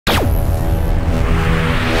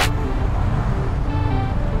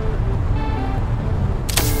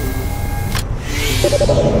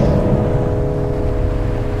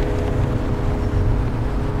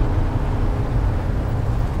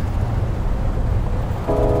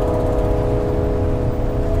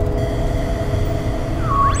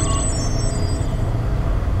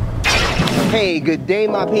Hey, good day,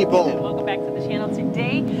 my people. Welcome back to the channel.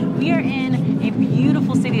 Today, we are in a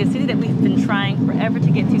beautiful city, a city that we've been trying forever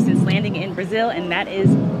to get to since landing in Brazil, and that is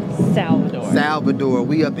Salvador. Salvador.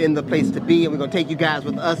 We up in the place to be, and we're gonna take you guys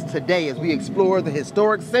with us today as we explore the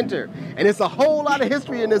Historic Center. And it's a whole lot of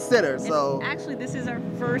history in this center, so. And actually, this is our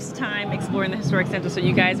first time exploring the Historic Center, so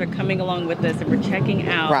you guys are coming along with us, and we're checking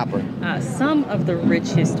out some of the rich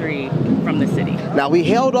history from the city. Now, we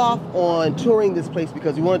held off on touring this place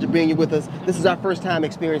because we wanted to bring you with us. This is our first time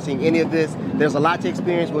experiencing any of this. There's a lot to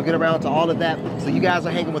experience. We'll get around to all of that. So you guys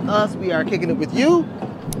are hanging with us. We are kicking it with you.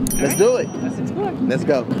 Let's do it. Let's explore. Let's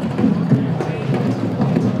go.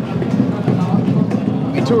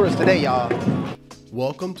 We tourists today, y'all.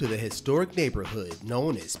 Welcome to the historic neighborhood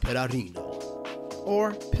known as Pelourinho,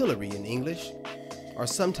 or Pillory in English, or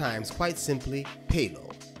sometimes quite simply Pelo.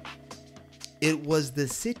 It was the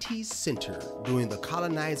city's center during the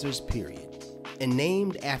colonizers' period, and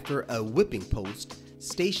named after a whipping post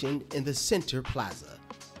stationed in the center plaza.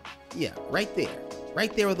 Yeah, right there.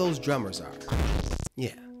 Right there where those drummers are.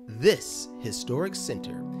 Yeah, this historic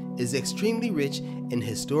center is extremely rich in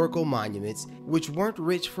historical monuments which weren't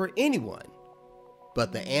rich for anyone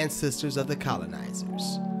but the ancestors of the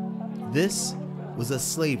colonizers. This was a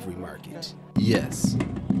slavery market. Yes,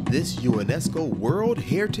 this UNESCO World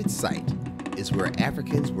Heritage Site is where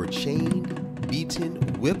Africans were chained, beaten,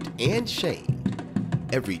 whipped, and shamed.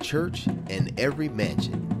 Every church and every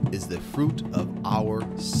mansion is the fruit of our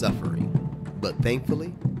suffering. But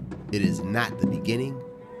thankfully, it is not the beginning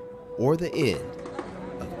or the end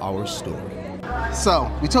of our story.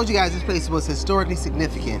 So, we told you guys this place was historically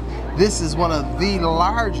significant. This is one of the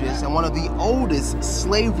largest and one of the oldest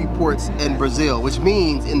slavery ports in Brazil, which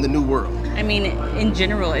means in the New World. I mean, in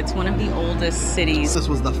general, it's one of the oldest cities. This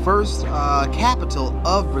was the first capital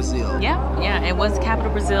of Brazil. Yeah, it was the capital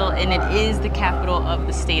of Brazil, and it is the capital of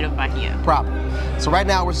the state of Bahia. Proper. So right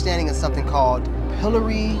now we're standing in something called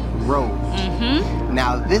Pillory Road.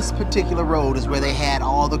 Now this particular road is where they had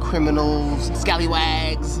all the criminals,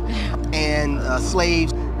 scallywags, and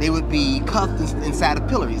slaves. They would be cuffed inside of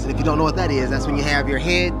pillories. And if you don't know what that is, that's when you have your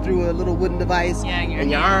head through a little wooden device and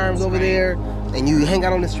your arms over there, and you hang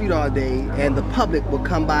out on the street all day, and the public will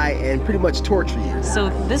come by and pretty much torture you. So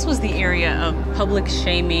this was the area of public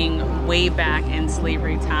shaming way back in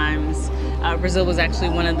slavery times. Brazil was actually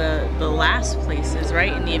one of the last places,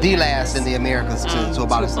 right? In the last in the Americas to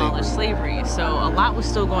abolish slavery. So a lot was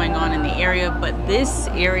still going on in the area, but this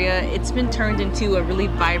area, it's been turned into a really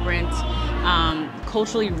vibrant,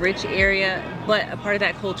 culturally rich area, but a part of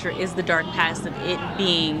that culture is the dark past of it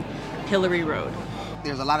being Pillory Road.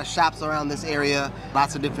 There's a lot of shops around this area,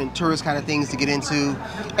 lots of different tourist kind of things to get into,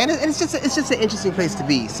 and it's just an interesting place to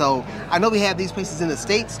be. So I know we have these places in the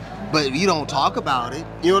States, but you don't talk about it.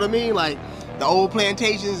 You know what I mean? Like the old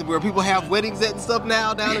plantations where people have weddings at and stuff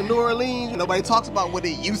now down in New Orleans. Nobody talks about what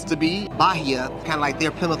it used to be. Bahia, kind of like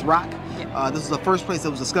their Plymouth Rock. This is the first place that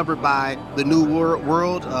was discovered by the New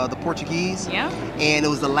World, the Portuguese. And it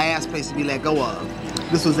was the last place to be let go of.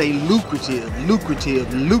 This was a lucrative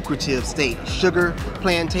state. Sugar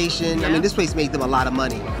plantation. I mean, this place made them a lot of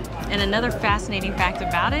money. And another fascinating fact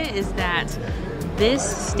about it is that this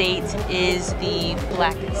state is the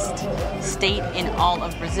blackest state in all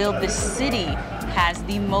of Brazil. This city has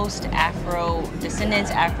the most Afro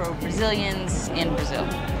descendants, Afro Brazilians in Brazil.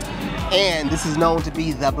 And this is known to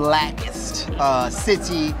be the blackest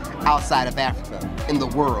city outside of Africa in the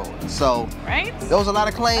world. So, those are a lot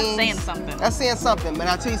of claims. That's saying something. That's saying something. But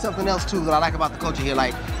I'll tell you something else too that I like about the culture here.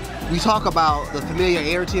 Like, we talk about the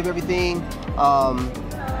familiarity of everything.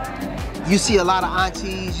 You see a lot of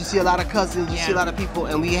aunties, you see a lot of cousins, you see a lot of people,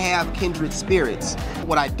 and we have kindred spirits.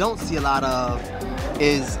 What I don't see a lot of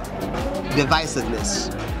is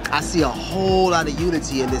divisiveness. I see a whole lot of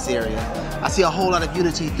unity in this area. I see a whole lot of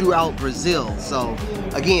unity throughout Brazil. So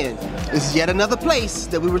again, this is yet another place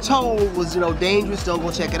that we were told was, dangerous, don't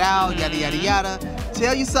go check it out, yada, yada, yada.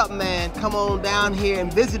 Tell you something, man, come on down here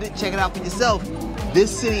and visit it, check it out for yourself.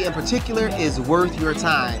 This city in particular is worth your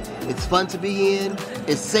time. It's fun to be in,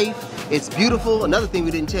 it's safe, it's beautiful. Another thing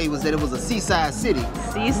we didn't tell you was that it was a seaside city.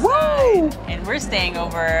 Seaside. Woo! And we're staying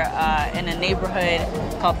over in a neighborhood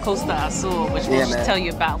called Costa Azul, which we'll tell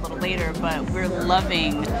you about a little later, but we're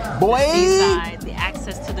loving the seaside, the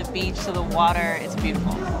access to the beach, to the water. It's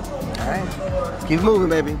beautiful. All right. Keep moving,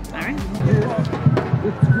 baby. All right.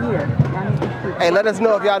 It's here. Hey, let us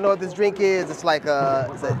know if y'all know what this drink is. It's like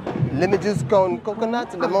it's a lemon juice con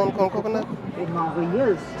coconut, lemon con coconut.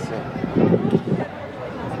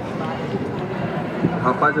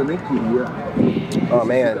 Rapaz, eu nem queria. Oh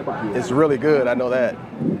man, it's really good. I know that.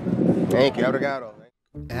 Thank you. Obrigado.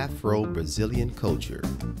 Afro-Brazilian culture.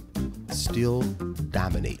 still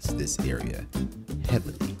dominates this area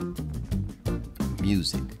heavily.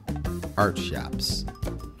 Music, art shops,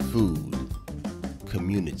 food,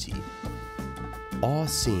 community, all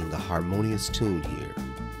sing a harmonious tune here.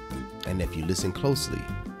 And if you listen closely,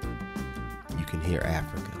 you can hear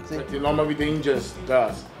Africa. But normally the Indians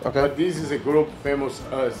does. Okay. But this is a group famous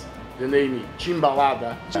as the name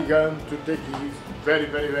Chimbalada. Began to take his very,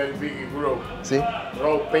 very, very big group. See? They're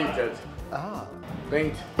all painted. Ah.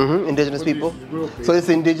 Paint. Indigenous With people. this group, So it's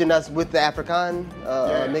indigenous with the African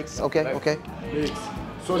yeah, mix. Okay, like okay. Mix.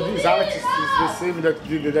 So this artist is the same that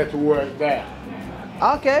did that work there.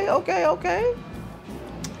 Okay, okay, okay.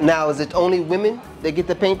 Now, is it only women that get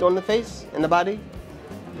the paint on the face and the body?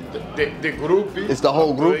 The group. It's the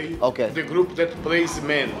whole group? Okay. The group that plays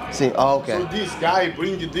men. See, oh, okay. So this guy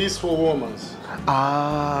bring this for women.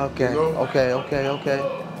 Ah, okay, You know? okay, okay, okay.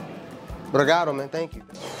 Obrigado, man, thank you.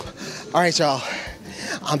 All right, y'all.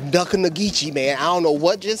 I'm ducking the Geechee, man. I don't know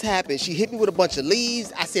what just happened. She hit me with a bunch of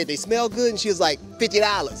leaves. I said they smell good, and she was like, $50.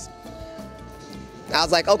 I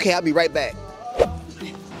was like, okay, I'll be right back.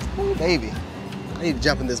 Ooh, baby, I need to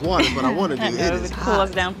jump in this water, but I want to do it. It is cool hot.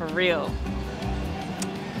 us down for real.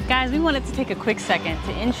 Guys, we wanted to take a quick second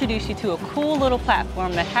to introduce you to a cool little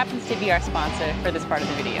platform that happens to be our sponsor for this part of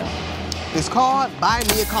the video. It's called Buy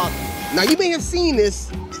Me a Coffee. Now, you may have seen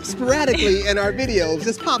this sporadically in our videos,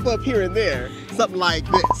 just pop up here and there, something like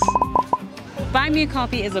this. Buy Me a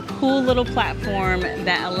Coffee is a cool little platform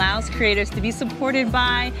that allows creators to be supported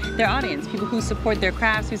by their audience, people who support their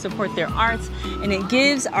crafts, who support their arts, and it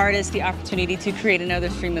gives artists the opportunity to create another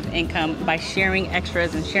stream of income by sharing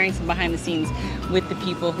extras and sharing some behind the scenes with the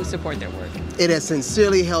people who support their work. It has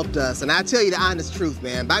sincerely helped us, and I tell you the honest truth,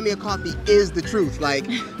 man. Buy Me a Coffee is the truth. Like,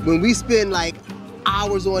 when we spend like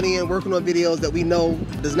hours on end working on videos that we know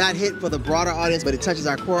does not hit for the broader audience, but it touches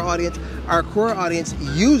our core audience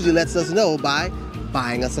usually lets us know by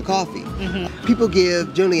buying us a coffee. People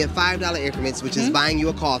give generally in $5 increments, which is buying you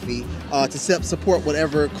a coffee, to support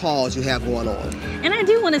whatever cause you have going on. And I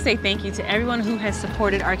do want to say thank you to everyone who has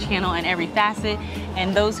supported our channel in every facet,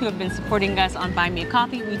 and those who have been supporting us on Buy Me a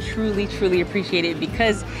Coffee. We truly, truly appreciate it,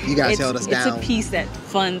 because You guys held us down. It's a piece that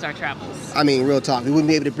funds our travels. I mean, real talk. We wouldn't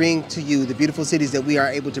be able to bring to you the beautiful cities that we are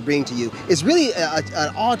able to bring to you. It's really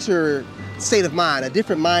an altered state of mind, a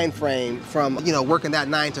different mind frame from, you know, working that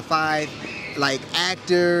 9 to 5. Like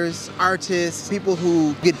actors, artists, people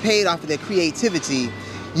who get paid off of their creativity.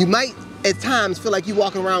 You might at times feel like you're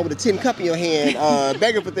walking around with a tin cup in your hand,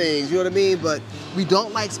 begging for things, you know what I mean? But we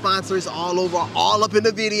don't like sponsors all over, all up in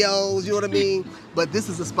the videos, you know what I mean? But this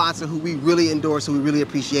is a sponsor who we really endorse, who we really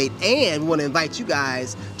appreciate, and we want to invite you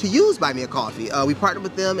guys to use Buy Me a Coffee. We partner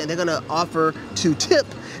with them, and they're gonna offer to tip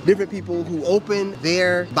different people who open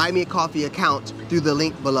their Buy Me a Coffee account through the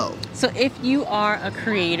link below. So if you are a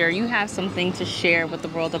creator, you have something to share with the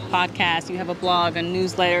world of podcasts, you have a blog, a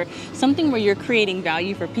newsletter, something where you're creating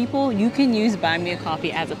value for people, you can use Buy Me a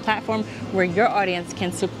Coffee as a platform where your audience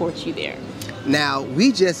can support you there. Now,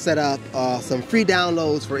 we just set up some free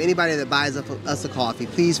downloads for anybody that buys us a coffee.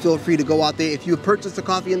 Please feel free to go out there. If you've purchased a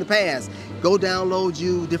coffee in the past, go download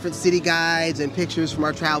you different city guides and pictures from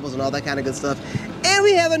our travels and all that kind of good stuff. And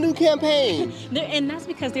we have a new campaign. And that's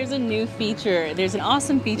because there's a new feature. There's an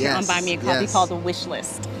awesome feature on Buy Me a Coffee called the wish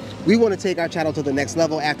list. We want to take our channel to the next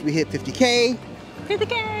level after we hit 50K.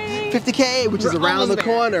 50K! 50K, which is We're around the almost there.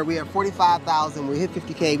 corner. We have 45,000. When we hit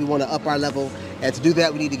 50K, we want to up our level. And to do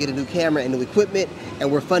that, we need to get a new camera and new equipment.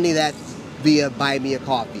 And we're funding that via Buy Me a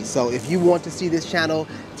Coffee. So if you want to see this channel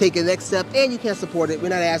take a next step and you can support it, we're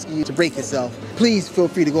not asking you to break yourself. Please feel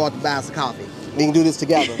free to go out to buy us a coffee. We can do this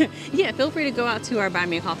together. Yeah, feel free to go out to our Buy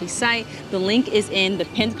Me a Coffee site. The link is in the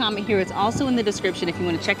pinned comment here. It's also in the description if you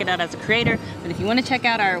want to check it out as a creator. But if you want to check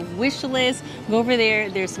out our wish list, go over there.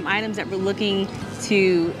 There's some items that we're looking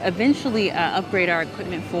to eventually upgrade our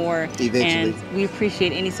equipment for. Eventually. And we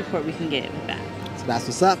appreciate any support we can get with that. So that's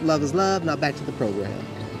what's up. Love is love. Now back to the program.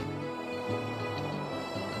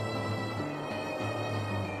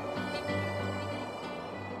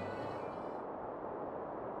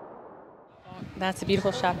 That's a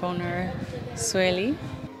beautiful shop owner, Sueli.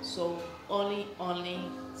 So only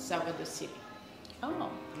Salvador City. Oh.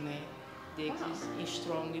 Né? Deles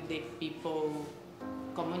strong the people,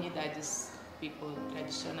 comunidades, people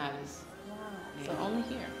tradicionais. Wow. So only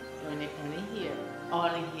here.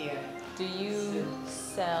 Only here. Do you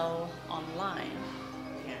sell online?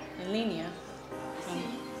 Yeah. In linea?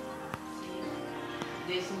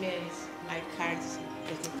 This means my cards.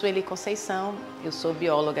 Eu sou Eli Conceição, eu sou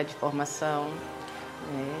bióloga de formação,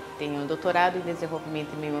 né? Tenho doutorado em desenvolvimento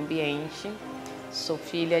e meio ambiente Sou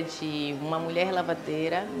filha de uma mulher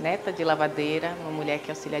lavadeira, neta de lavadeira, uma mulher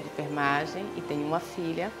que é auxiliar de enfermagem e tenho uma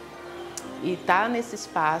filha. E estar nesse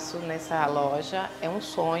espaço, nessa loja, é um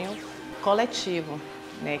sonho coletivo,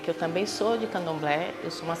 né? Que eu também sou de candomblé,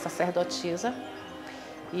 eu sou uma sacerdotisa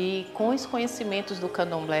e com os conhecimentos do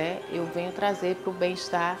candomblé eu venho trazer para o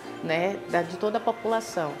bem-estar, né, de toda a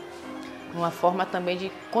população. Uma forma também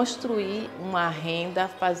de construir uma renda,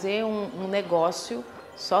 fazer um negócio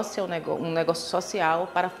social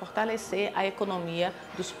para fortalecer a economia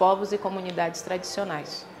dos povos e comunidades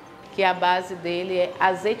tradicionais. Que a base dele é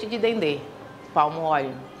azeite de dendê, palmo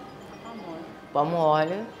óleo. Palmo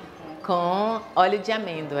óleo com óleo de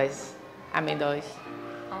amêndoas. Amêndoas.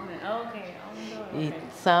 E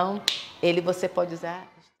ele você pode usar.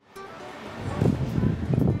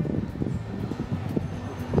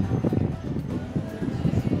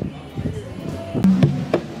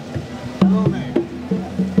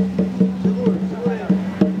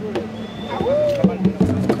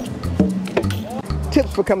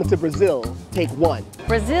 Tips for coming to Brazil, take 1.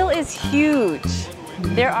 Brazil is huge.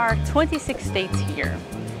 There are 26 states here.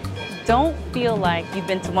 Don't feel like you've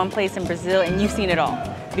been to one place in Brazil and you've seen it all,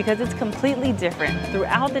 because it's completely different.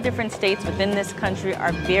 Throughout the different states within this country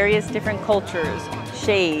are various different cultures,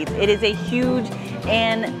 shades. It is a huge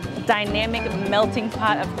and dynamic melting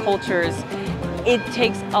pot of cultures. It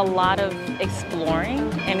takes a lot of exploring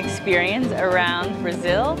and experience around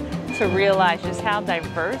Brazil to realize just how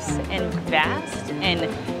diverse and vast and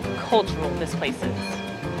cultural this place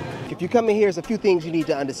is. If you come in here, there's a few things you need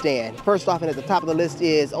to understand. First off, and at the top of the list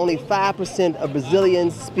is only 5% of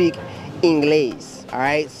Brazilians speak English. All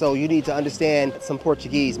right, so you need to understand some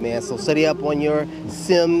Portuguese, man. So study up on your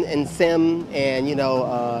sim and sem, and you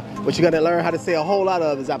know, what you're gonna learn how to say a whole lot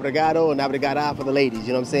of is obrigado and obrigada for the ladies,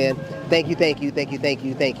 you know what I'm saying? Thank you, thank you, thank you, thank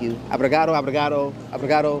you, thank you. Obrigado, obrigado,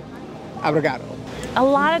 obrigado, obrigado. A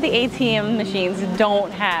lot of the ATM machines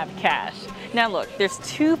don't have cash. Now look, there's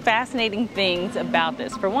two fascinating things about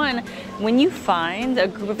this. For one, when you find a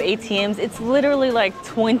group of ATMs, it's literally like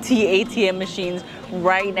 20 ATM machines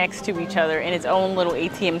right next to each other in its own little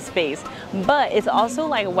ATM space. But it's also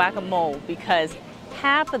like whack-a-mole, because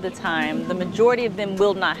half of the time, the majority of them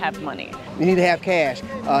will not have money. You need to have cash.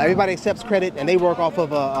 Everybody accepts credit and they work off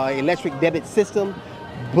of an electric debit system.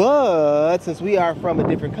 But since we are from a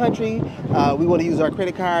different country, we want to use our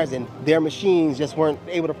credit cards, and their machines just weren't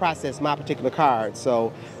able to process my particular card.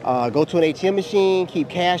 So go to an ATM machine, keep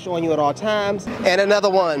cash on you at all times. And another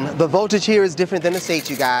one, the voltage here is different than the States,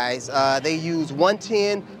 you guys. They use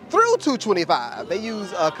 110 through 225. They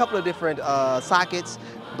use a couple of different sockets,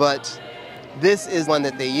 but this is one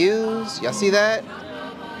that they use. Y'all see that?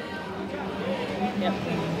 Yep.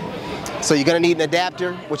 So you're gonna need an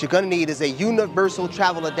adapter. What you're gonna need is a universal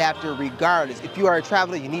travel adapter regardless. If you are a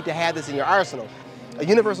traveler, you need to have this in your arsenal. A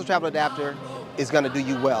universal travel adapter is gonna do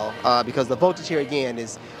you well because the voltage here again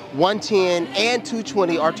is 110 and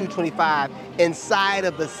 220 or 225 inside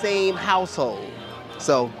of the same household.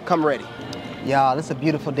 So come ready. Y'all, it's a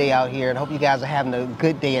beautiful day out here and I hope you guys are having a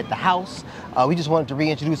good day at the house. We just wanted to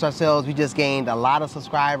reintroduce ourselves. We just gained a lot of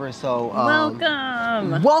subscribers, so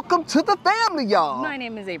welcome! Welcome to the family, y'all! My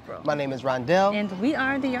name is April. My name is Rondell. And we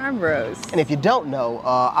are the Yarbros. And if you don't know,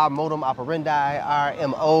 our modum operandi, our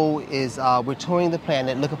MO is we're touring the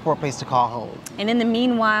planet looking for a place to call home. And in the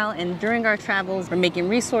meanwhile, and during our travels, we're making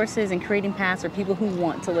resources and creating paths for people who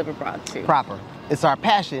want to live abroad too. Proper. It's our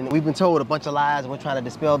passion. We've been told a bunch of lies and we're trying to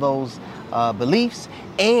dispel those beliefs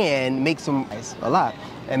and make some,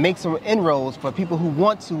 and make some inroads for people who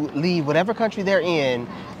want to leave whatever country they're in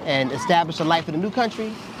and establish a life in a new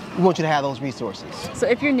country. We want you to have those resources. So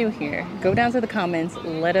if you're new here, go down to the comments,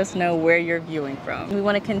 let us know where you're viewing from. We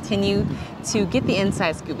want to continue to get the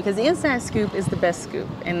inside scoop because the inside scoop is the best scoop,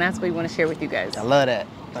 and that's what we want to share with you guys. I love that.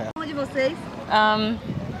 Onde vocês?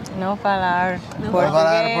 Não falar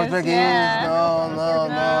Portuguese. Yeah.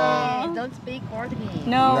 No. Don't speak Portuguese.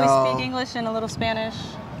 No, No. we speak English and a little Spanish,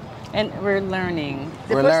 and we're learning.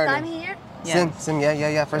 The We're first learning. time here? Yes. Sim,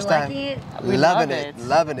 yeah, first You're time. liking it? We loving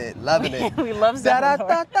love it, it. loving it. We love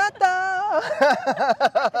Salvador.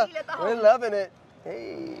 We're loving it.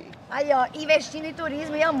 Hey. Aí, ó, investindo em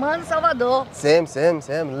turismo e amando Salvador. Sim,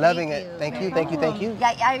 loving it. Thank you.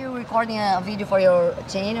 Are you recording a video for your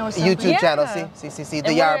channel or something? YouTube Yeah. channel, see, the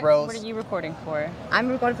And Yarbros. What are you recording for? I'm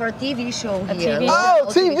recording for a TV show A here. TV? Oh,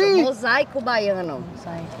 A TV. show. Mosaico Baiano.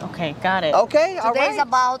 Okay, got it. Okay, all Today is right.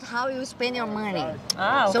 about how you spend your money.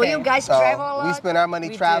 Ah, okay. So you guys So travel a lot? we spend our money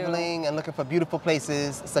We traveling and looking for beautiful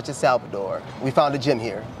places such as Salvador. We found a gym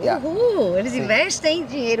here. Yeah. Uhul, eles investem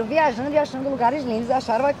dinheiro viajando e achando lugares lindos e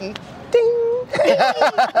acharam aqui. Ding!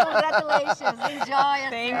 Congratulations. Enjoy.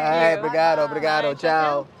 Thank All right, you. obrigado, obrigado,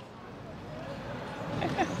 ciao.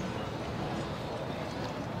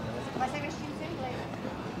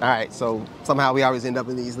 All right, so somehow we always end up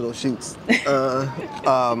in these little shoots. What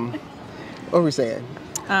were we saying?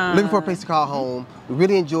 Looking for a place to call home. We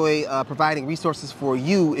really enjoy providing resources for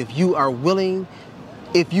you if you are willing.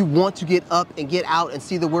 If you want to get up and get out and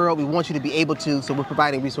see the world, we want you to be able to, so we're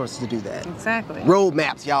providing resources to do that. Exactly. Road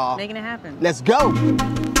maps, y'all. Making it happen. Let's go.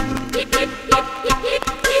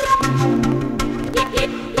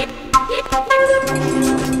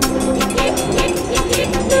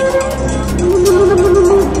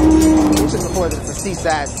 Before that it's a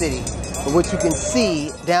seaside city, but what you can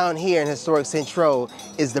see down here in Historic Centro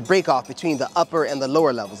is the break-off between the upper and the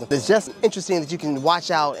lower levels. It's just interesting that you can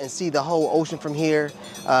watch out and see the whole ocean from here.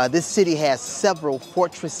 This city has several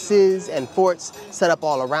fortresses and forts set up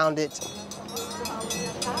all around it.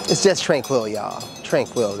 It's just tranquil, y'all.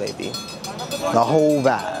 Tranquil, baby. The whole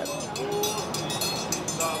vibe.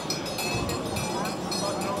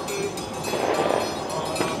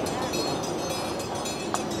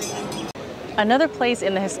 Another place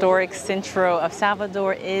in the historic centro of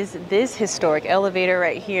Salvador is this historic elevator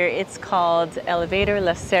right here. It's called Elevator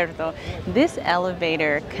Lacerdo. This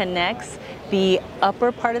elevator connects the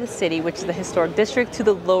upper part of the city, which is the historic district, to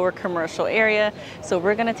the lower commercial area. So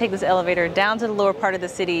we're gonna take this elevator down to the lower part of the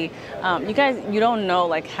city. You guys, you don't know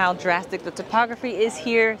like how drastic the topography is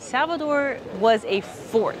here. Salvador was a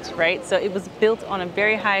fort, right? So it was built on a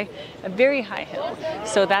very high hill.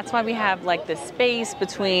 So that's why we have like the space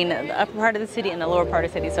between the upper part of the city and the lower part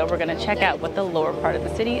of the city. So we're gonna check out what the lower part of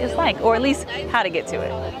the city is like, or at least how to get to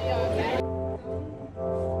it.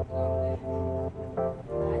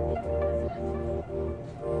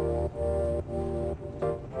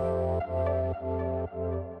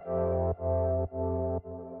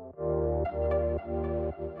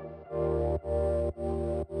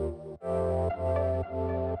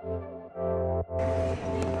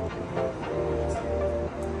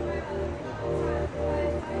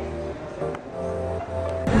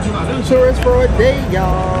 Tourists for a day,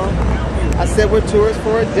 y'all. I said we're tourists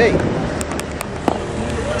for a day.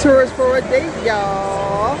 Tourists for a day,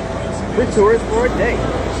 y'all. We're tourists for a day.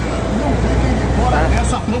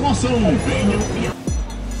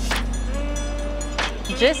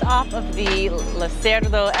 Just off of the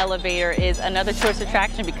Lacerdo elevator is another tourist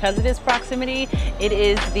attraction because of its proximity. It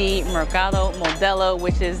is the Mercado Modelo,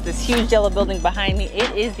 which is this huge yellow building behind me.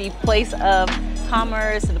 It is the place of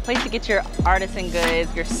commerce and the place to get your artisan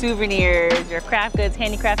goods, your souvenirs, your craft goods,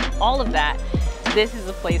 handicrafts, all of that. This is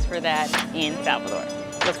the place for that in Salvador.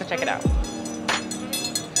 Let's go check it out.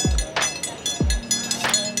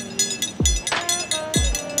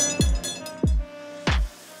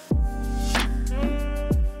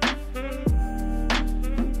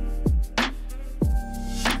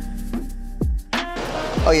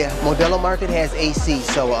 Oh yeah, Modelo Market has AC,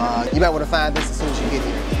 so you might want to find this as soon as you get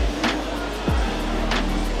here.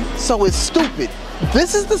 So it's stupid.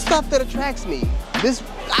 This is the stuff that attracts me. This,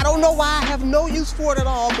 I don't know why I have no use for it at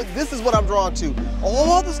all, but this is what I'm drawn to.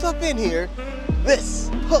 All the stuff in here,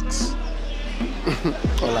 this, hooks.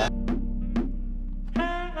 Hola.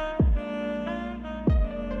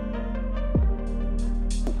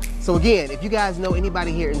 So again, if you guys know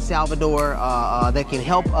anybody here in Salvador that can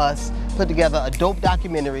help us put together a dope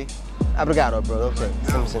documentary, obrigado, bro. Okay.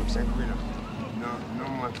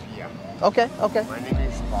 Okay, okay. My name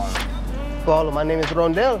is Paulo. Paulo, my name is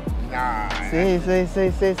Rondel. Nah.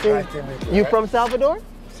 You from Salvador?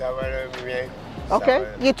 Salvador, bien. Okay.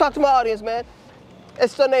 Salvador. You talk to my audience, man.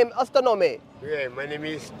 What's your name? Yeah, my name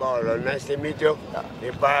is Paulo. Nice to meet you.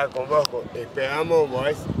 Y para con vos, esperamos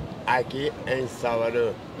vos aquí en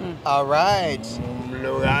Salvador. All right.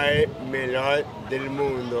 Lugar melhor del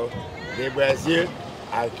mundo. De Brasil,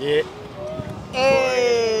 aquí.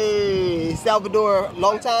 Hey, Salvador,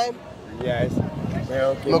 long time? Yes.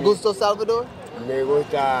 Pero que Me gusta Salvador? me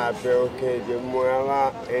gusta, pero que yo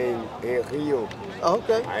moraba en Río. Oh,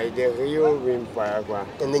 okay. Ahí de Río vine para acá.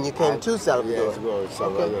 And then you came to Salvador? Yes, go,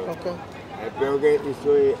 Salvador. Okay, okay. Espero que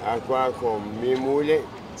estoy acá con mi mujer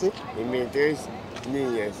Sí, y mis 3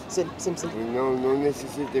 niñas. sí. Y no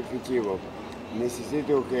necesito efectivo.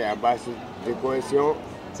 Necesito que a base de cohesión,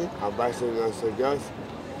 Sí. a base de nosotros,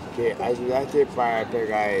 que ayudaste para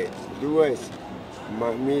pegar 2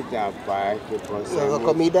 marmitas para que podamos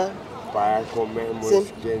Comida? para comermos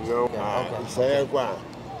Sí. que no. Okay. ¿Sabes cuál?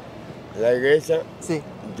 La iglesia, Sí.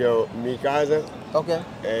 yo, mi casa, Okay.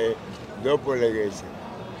 2 por la iglesia.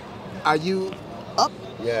 Are you up?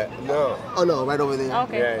 Yeah, no. Oh no, right over there.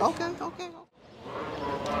 Okay. Yes. Okay, okay.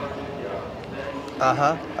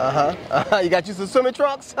 You got you some swimming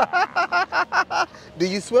trunks? Do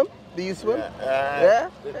you swim? Do you swim? Yeah?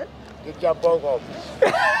 Get your boat off.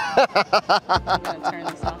 I'm gonna turn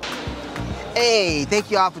this off. Hey,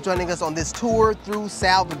 thank you all for joining us on this tour through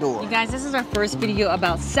Salvador. You guys, this is our first video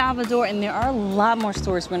about Salvador, and there are a lot more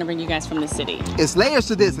stories we're gonna bring you guys from the city. It's layers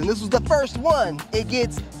to this, and this was the first one. It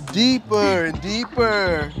gets deeper and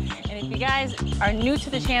deeper. And if you guys are new to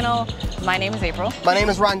the channel, my name is April. My name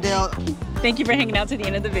is Rondell, Thank you for hanging out to the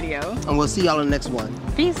end of the video. and we'll see y'all in the next one.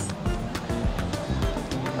 Peace.